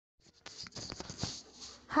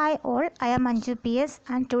Hi all, I am Anju PS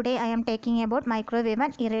and today I am talking about microwave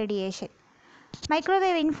and irradiation.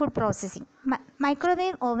 Microwave in food processing.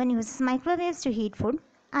 Microwave oven uses microwaves to heat food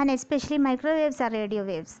and especially microwaves are radio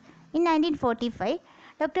waves. In 1945,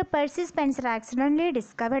 Dr. Percy Spencer accidentally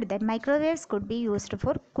discovered that microwaves could be used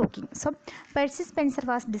for cooking. So, Percy Spencer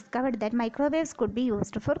was discovered that microwaves could be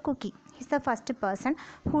used for cooking. He's the first person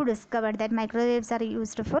who discovered that microwaves are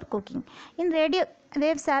used for cooking. In radio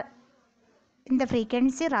waves are in the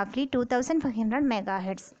frequency roughly 2500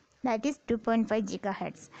 megahertz, that is 2.5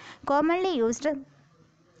 gigahertz. Commonly used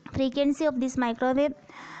frequency of this microwave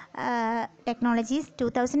technology is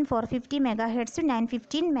 2450 megahertz to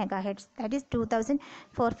 915 megahertz, that is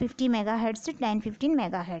 2450 megahertz to 915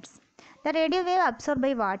 megahertz. The radio wave absorbed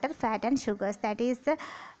by water, fat and sugars, that is the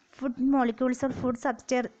food molecules or food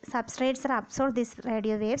substrates are absorb these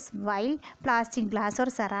radio waves, while plastic, glass or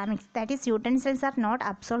ceramics, that is utensils, are not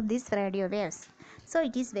absorb these radio waves. So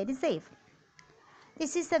it is very safe.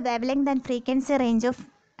 This is the wavelength and frequency range of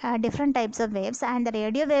different types of waves, and the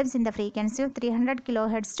radio waves in the frequency of 300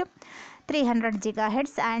 kilohertz to 300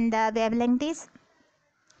 gigahertz, and the wavelength is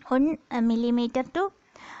 1 millimeter to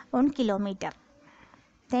 1 kilometer.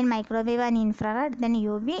 Then microwave and infrared, then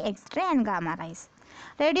UV, X-ray and gamma rays.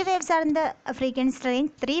 Radio waves are in the frequency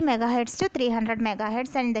range 3 megahertz to 300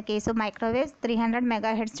 megahertz, and in the case of microwaves 300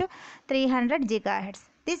 megahertz to 300 gigahertz.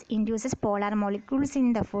 This induces polar molecules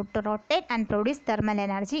in the food to rotate and produce thermal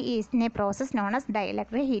energy in a process known as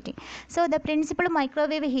dielectric heating. So the principle of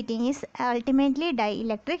microwave heating is ultimately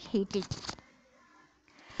dielectric heating.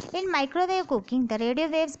 In microwave cooking, the radio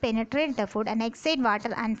waves penetrate the food and excite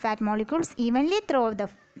water and fat molecules evenly throughout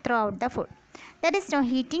the food. There is no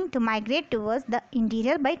heating to migrate towards the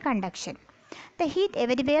interior by conduction. The heat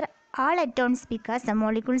everywhere all at once because the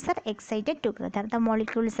molecules are excited together. The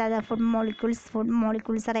molecules are the food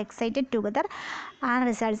molecules are excited together and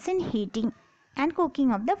results in heating and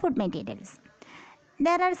cooking of the food materials.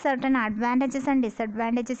 There are certain advantages and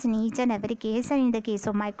disadvantages in each and every case, and in the case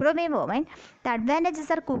of microwave oven, the advantages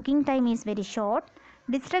are cooking time is very short,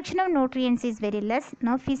 destruction of nutrients is very less,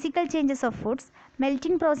 no physical changes of foods,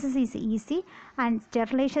 melting process is easy, and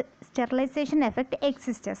sterilization effect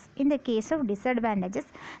exists. In the case of disadvantages,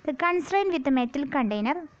 the constraint with the metal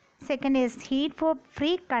container, second is heat for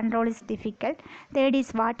free control is difficult, third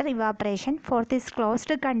is water evaporation, fourth is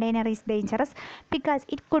closed container is dangerous because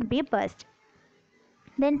it could be burst.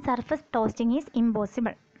 Then surface toasting is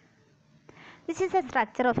impossible. This is the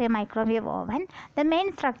structure of a microwave oven. The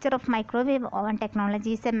main structure of microwave oven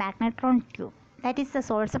technology is a magnetron tube. That is the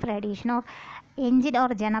source of radiation or engine or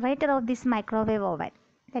generator of this microwave oven.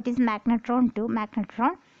 That is magnetron tube,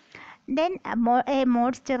 magnetron. Then a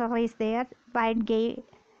mode stirrer is there, wide gauge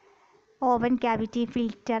oven cavity,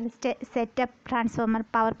 filter, setup, transformer,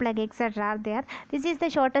 power plug, etc. are there. This is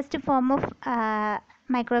the shortest form of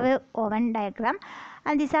microwave oven diagram,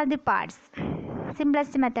 and these are the parts.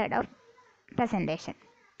 Simplest method of presentation.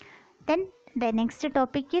 Then the next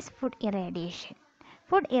topic is food irradiation.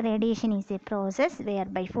 Food irradiation is a process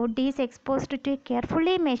whereby food is exposed to a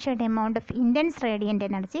carefully measured amount of intense radiant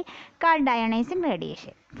energy called ionizing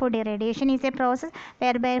radiation. Food irradiation is a process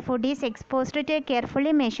whereby food is exposed to a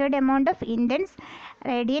carefully measured amount of intense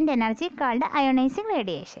radiant energy called ionizing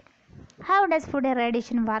radiation. How does food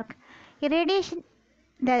irradiation work?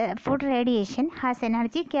 The food radiation has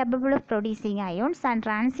energy capable of producing ions and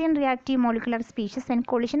transient reactive molecular species. When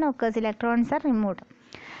collision occurs, electrons are removed.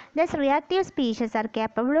 Thus, reactive species are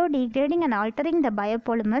capable of degrading and altering the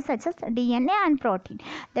biopolymers such as DNA and protein.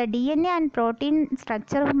 The DNA and protein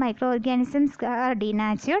structure of microorganisms are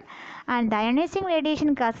denatured, and the ionizing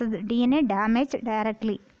radiation causes DNA damage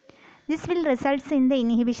directly. This will result in the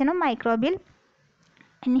inhibition or microbial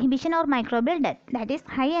death. That is,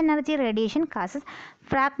 high energy radiation causes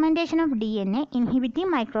fragmentation of DNA,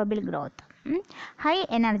 inhibiting microbial growth. High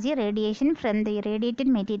energy radiation from the irradiated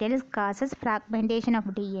materials causes fragmentation of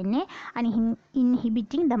DNA and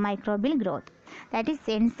inhibiting the microbial growth. That is,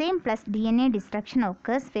 enzyme plus DNA destruction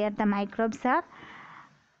occurs where the microbes are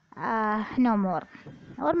no more,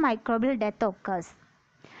 or microbial death occurs.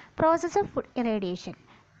 Process of food irradiation.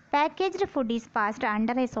 Packaged food is passed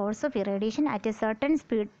under a source of irradiation at a certain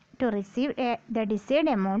speed to receive the desired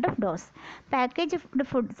amount of dose. Packaged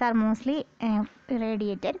foods are mostly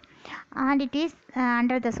irradiated, and it is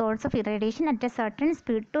under the source of irradiation at a certain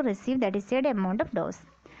speed to receive the desired amount of dose.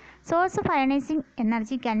 Source of ionizing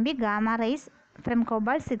energy can be gamma rays from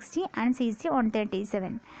cobalt-60 and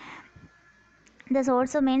cesium-137.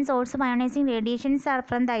 The main source of ionizing radiations are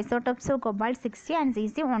from the isotopes of cobalt-60 and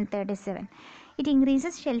cesium-137. It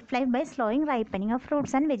increases shelf life by slowing ripening of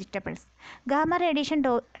fruits and vegetables. Gamma radiation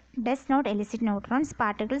does not elicit neutrons,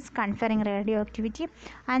 particles conferring radioactivity,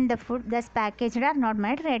 and the food thus packaged are not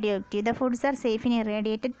made radioactive. The foods are safe in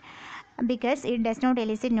irradiated because it does not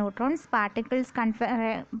elicit neutrons, particles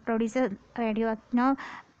produce no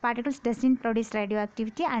particles doesn't produce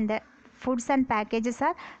radioactivity, and the foods and packages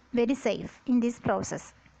are very safe in this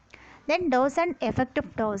process. Then dose and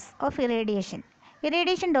effective dose of irradiation.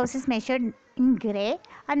 Irradiation dose is measured in gray,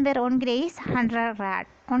 and where 1 gray is 100 rad.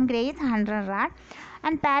 1 gray is 100 rad,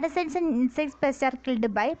 and parasites and insects pests are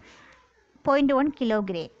killed by 0.1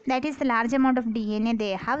 kilogram. That is the large amount of DNA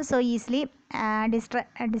they have, so easily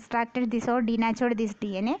distracted this or denatured this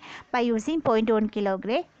DNA by using 0.1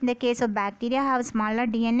 kilogram. In the case of bacteria, have smaller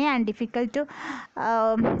DNA and difficult to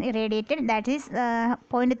irradiate. That is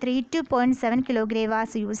 0.3 to 0.7 kilogram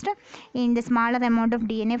was used in the smaller amount of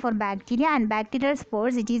DNA for bacteria, and bacterial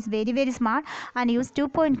spores it is very small and use 2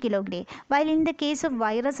 kilogram. While in the case of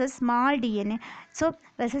viruses, small DNA, so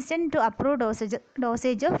resistant to approved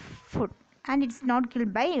dosage of food, and it's not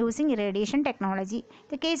killed by using irradiation technology.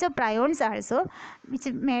 The case of prions also, which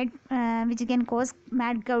can cause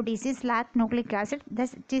mad cow disease, lack nucleic acid,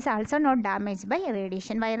 thus it is also not damaged by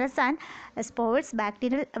irradiation. Virus and spores,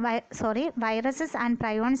 viruses and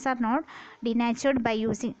prions are not denatured by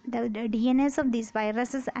using the DNAs of these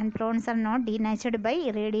viruses and prions are not denatured by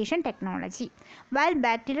irradiation technology, while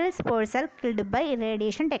bacterial spores are killed by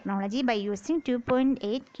irradiation technology by using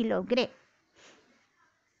 2.8 kilogram.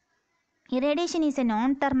 Irradiation is a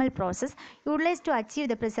non-thermal process utilized to achieve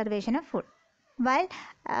the preservation of food, while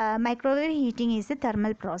microwave heating is a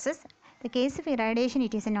thermal process. The case of irradiation,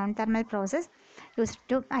 it is a non-thermal process used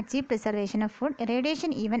to achieve preservation of food.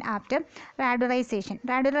 Irradiation even after radioization.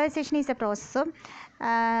 Radioization is a process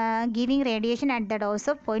of giving radiation at the dose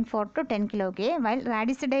of 0.4 to 10 kg, while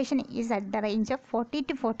radiation is at the range of 40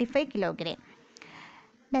 to 45 kg.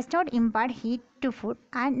 Does not impart heat to food,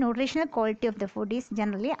 and nutritional quality of the food is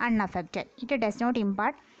generally unaffected. It does not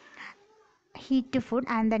impart heat to food,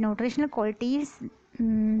 and the nutritional quality is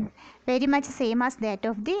very much same as that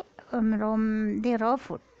of the raw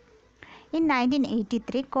food. In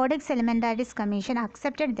 1983, Codex Alimentarius Commission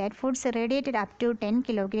accepted that foods irradiated up to 10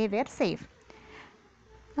 kg were safe.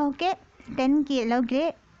 Okay, 10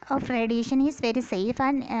 kg of radiation is very safe,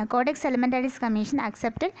 and Codex Alimentarius Commission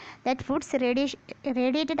accepted that foods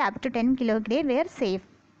irradiated up to 10 kg were safe.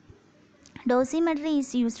 Dosimetry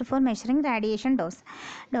is used for measuring radiation dose.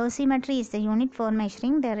 Dosimetry is the unit for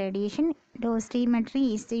measuring the radiation.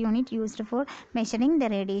 Dosimetry is the unit used for measuring the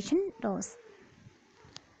radiation dose.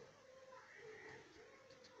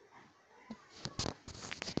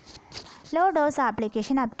 Low dose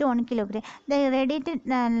application up to 1 kg. The irradiated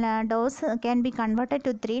dose can be converted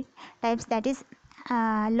to three types, that is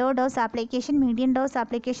low dose application, medium dose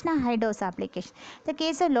application, and high dose application. The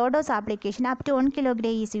case of low dose application, up to 1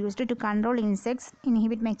 kg is used to control insects,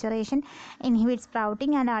 inhibit maturation, inhibit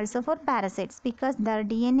sprouting, and also for parasites, because the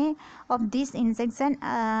DNA of these insects and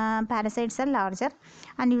parasites are larger,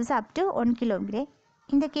 and use up to 1 kg.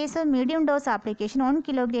 In the case of medium dose application, 1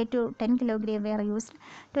 kg to 10 kg were used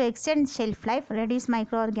to extend shelf life, reduce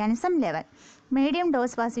microorganism level. Medium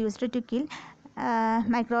dose was used to kill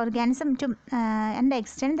microorganism and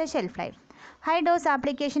extend the shelf life. High dose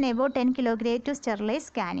application above 10 kg to sterilize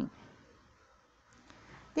scanning.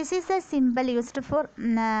 This is a symbol used for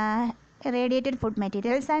irradiated food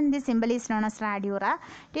materials, and this symbol is known as radiura.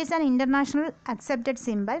 It is an international accepted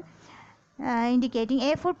symbol indicating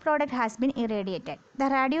a food product has been irradiated. The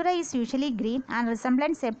radiura is usually green and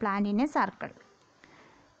resembles a plant in a circle.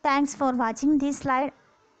 Thanks for watching this slide,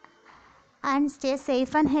 and stay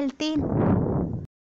safe and healthy.